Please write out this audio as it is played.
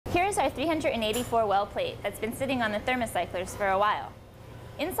Here's our 384 well plate that's been sitting on the thermocyclers for a while.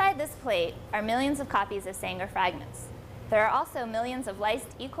 Inside this plate are millions of copies of Sanger fragments. There are also millions of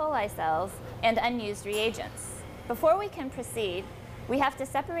lysed E. coli cells and unused reagents. Before we can proceed, we have to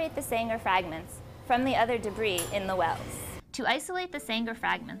separate the Sanger fragments from the other debris in the wells. To isolate the Sanger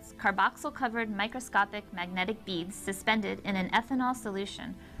fragments, carboxyl-covered microscopic magnetic beads suspended in an ethanol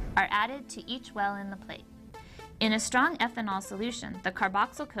solution are added to each well in the plate. In a strong ethanol solution, the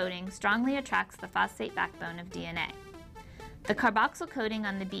carboxyl coating strongly attracts the phosphate backbone of DNA. The carboxyl coating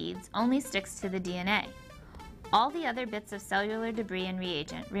on the beads only sticks to the DNA. All the other bits of cellular debris and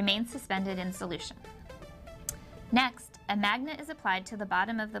reagent remain suspended in solution. Next, a magnet is applied to the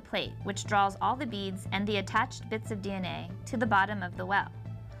bottom of the plate, which draws all the beads and the attached bits of DNA to the bottom of the well.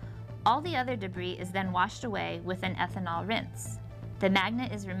 All the other debris is then washed away with an ethanol rinse. The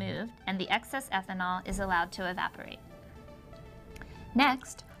magnet is removed and the excess ethanol is allowed to evaporate.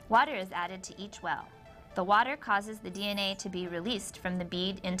 Next, water is added to each well. The water causes the DNA to be released from the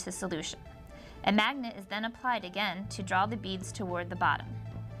bead into solution. A magnet is then applied again to draw the beads toward the bottom.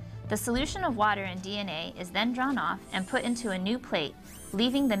 The solution of water and DNA is then drawn off and put into a new plate,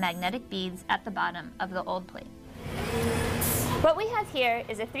 leaving the magnetic beads at the bottom of the old plate. What we have here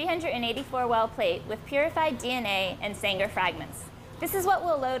is a 384 well plate with purified DNA and Sanger fragments. This is what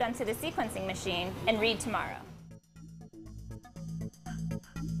we'll load onto the sequencing machine and read tomorrow.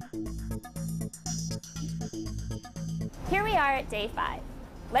 Here we are at day 5.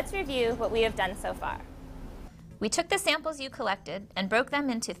 Let's review what we have done so far. We took the samples you collected and broke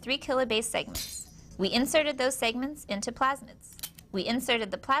them into 3 kilobase segments. We inserted those segments into plasmids. We inserted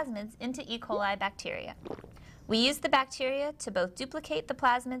the plasmids into E. coli bacteria. We used the bacteria to both duplicate the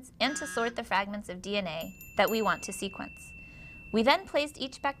plasmids and to sort the fragments of DNA that we want to sequence. We then placed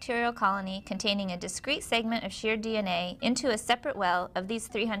each bacterial colony containing a discrete segment of sheared DNA into a separate well of these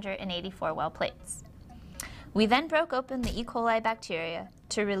 384 well plates. We then broke open the E. coli bacteria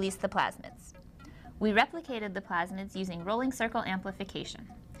to release the plasmids. We replicated the plasmids using rolling circle amplification.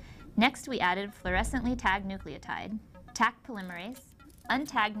 Next, we added fluorescently tagged nucleotide, Taq polymerase,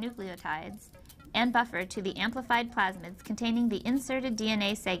 untagged nucleotides, and buffer to the amplified plasmids containing the inserted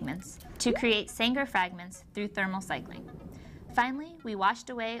DNA segments to create Sanger fragments through thermal cycling. Finally, we washed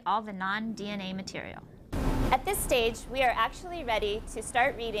away all the non-DNA material. At this stage, we are actually ready to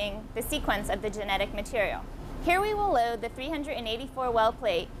start reading the sequence of the genetic material. Here we will load the 384 well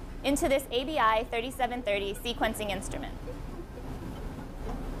plate into this ABI 3730 sequencing instrument.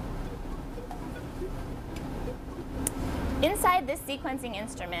 Inside this sequencing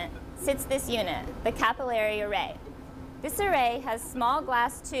instrument sits this unit, the capillary array. This array has small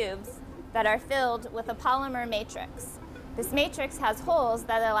glass tubes that are filled with a polymer matrix. This matrix has holes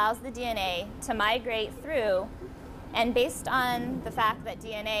that allows the DNA to migrate through, and based on the fact that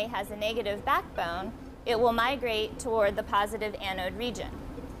DNA has a negative backbone, it will migrate toward the positive anode region.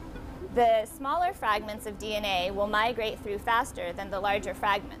 The smaller fragments of DNA will migrate through faster than the larger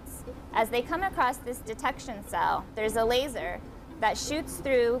fragments. As they come across this detection cell, there's a laser that shoots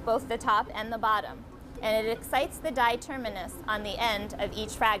through both the top and the bottom, and it excites the dye terminus on the end of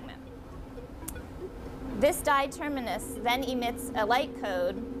each fragment. This dye terminus then emits a light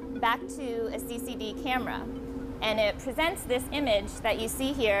code back to a CCD camera, and it presents this image that you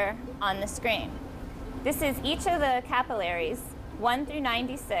see here on the screen. This is each of the capillaries, 1 through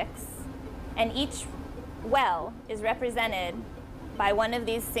 96, and each well is represented by one of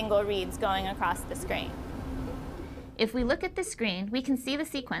these single reads going across the screen. If we look at the screen, we can see the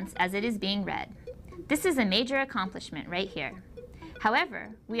sequence as it is being read. This is a major accomplishment right here. However,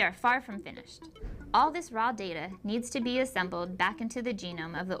 we are far from finished. All this raw data needs to be assembled back into the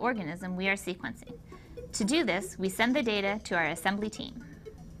genome of the organism we are sequencing. To do this, we send the data to our assembly team.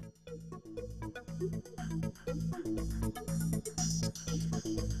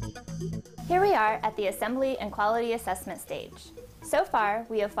 Here we are at the assembly and quality assessment stage. So far,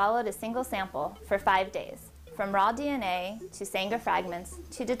 we have followed a single sample for 5 days, from raw DNA to Sanger fragments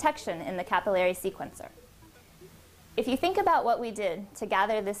to detection in the capillary sequencer. If you think about what we did to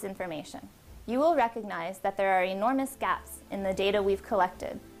gather this information, you will recognize that there are enormous gaps in the data we've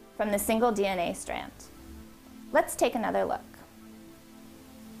collected from the single DNA strand. Let's take another look.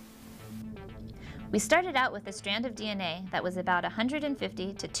 We started out with a strand of DNA that was about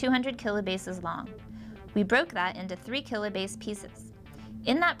 150 to 200 kilobases long. We broke that into 3 kilobase pieces.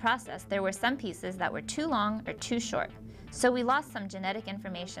 In that process, there were some pieces that were too long or too short, so we lost some genetic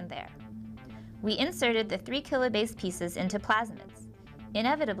information there. We inserted the 3 kilobase pieces into plasmids.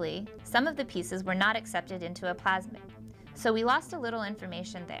 Inevitably, some of the pieces were not accepted into a plasmid, so we lost a little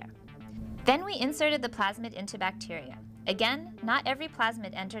information there. Then we inserted the plasmid into bacteria. Again, not every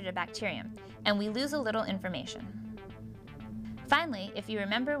plasmid entered a bacterium, and we lose a little information. Finally, if you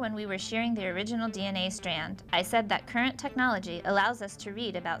remember when we were shearing the original DNA strand, I said that current technology allows us to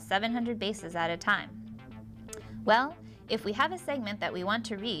read about 700 bases at a time. Well, if we have a segment that we want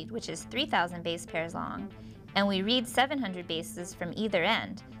to read, which is 3,000 base pairs long, and we read 700 bases from either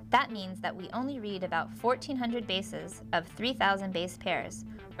end, that means that we only read about 1,400 bases of 3,000 base pairs,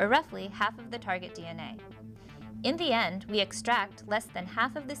 or roughly half of the target DNA. In the end, we extract less than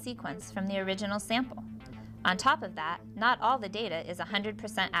half of the sequence from the original sample. On top of that, not all the data is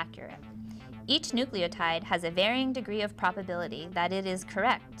 100% accurate. Each nucleotide has a varying degree of probability that it is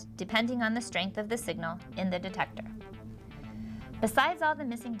correct, depending on the strength of the signal in the detector. Besides all the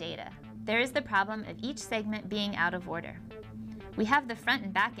missing data, there is the problem of each segment being out of order. We have the front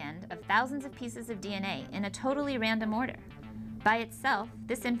and back end of thousands of pieces of DNA in a totally random order. By itself,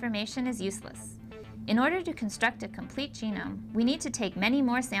 this information is useless. In order to construct a complete genome, we need to take many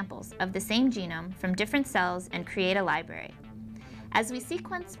more samples of the same genome from different cells and create a library. As we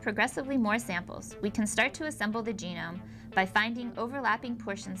sequence progressively more samples, we can start to assemble the genome by finding overlapping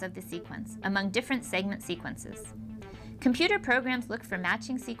portions of the sequence among different segment sequences. Computer programs look for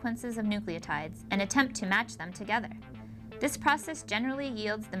matching sequences of nucleotides and attempt to match them together. This process generally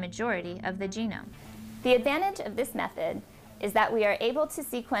yields the majority of the genome. The advantage of this method is that we are able to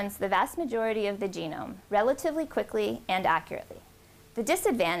sequence the vast majority of the genome relatively quickly and accurately. The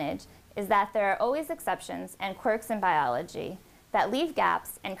disadvantage is that there are always exceptions and quirks in biology that leave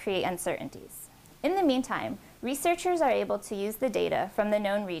gaps and create uncertainties. In the meantime, researchers are able to use the data from the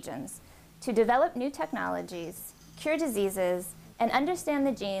known regions to develop new technologies, cure diseases, and understand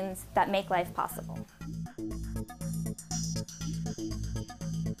the genes that make life possible.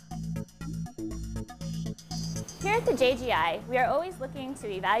 Here at the JGI, we are always looking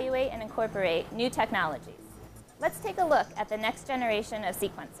to evaluate and incorporate new technologies. Let's take a look at the next generation of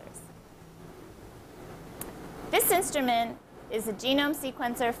sequencers. This instrument is a genome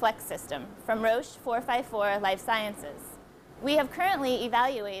sequencer flex system from Roche 454 Life Sciences. We have currently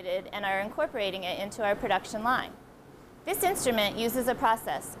evaluated and are incorporating it into our production line. This instrument uses a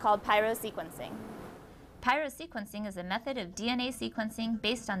process called pyrosequencing. Pyrosequencing is a method of DNA sequencing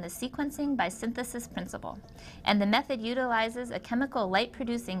based on the sequencing by synthesis principle, and the method utilizes a chemical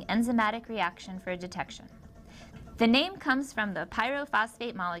light-producing enzymatic reaction for detection. The name comes from the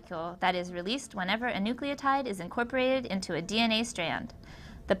pyrophosphate molecule that is released whenever a nucleotide is incorporated into a DNA strand.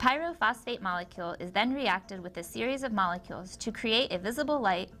 The pyrophosphate molecule is then reacted with a series of molecules to create a visible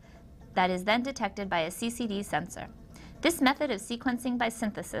light that is then detected by a CCD sensor. This method of sequencing by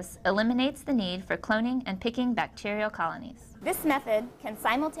synthesis eliminates the need for cloning and picking bacterial colonies. This method can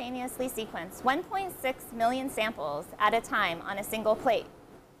simultaneously sequence 1.6 million samples at a time on a single plate.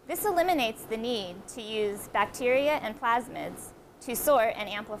 This eliminates the need to use bacteria and plasmids to sort and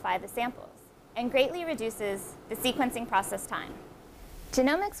amplify the samples, and greatly reduces the sequencing process time.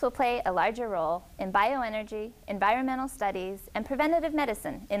 Genomics will play a larger role in bioenergy, environmental studies, and preventative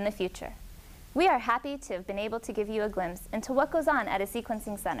medicine in the future. We are happy to have been able to give you a glimpse into what goes on at a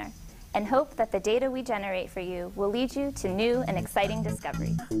sequencing center, and hope that the data we generate for you will lead you to new and exciting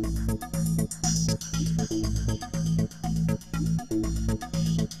discoveries.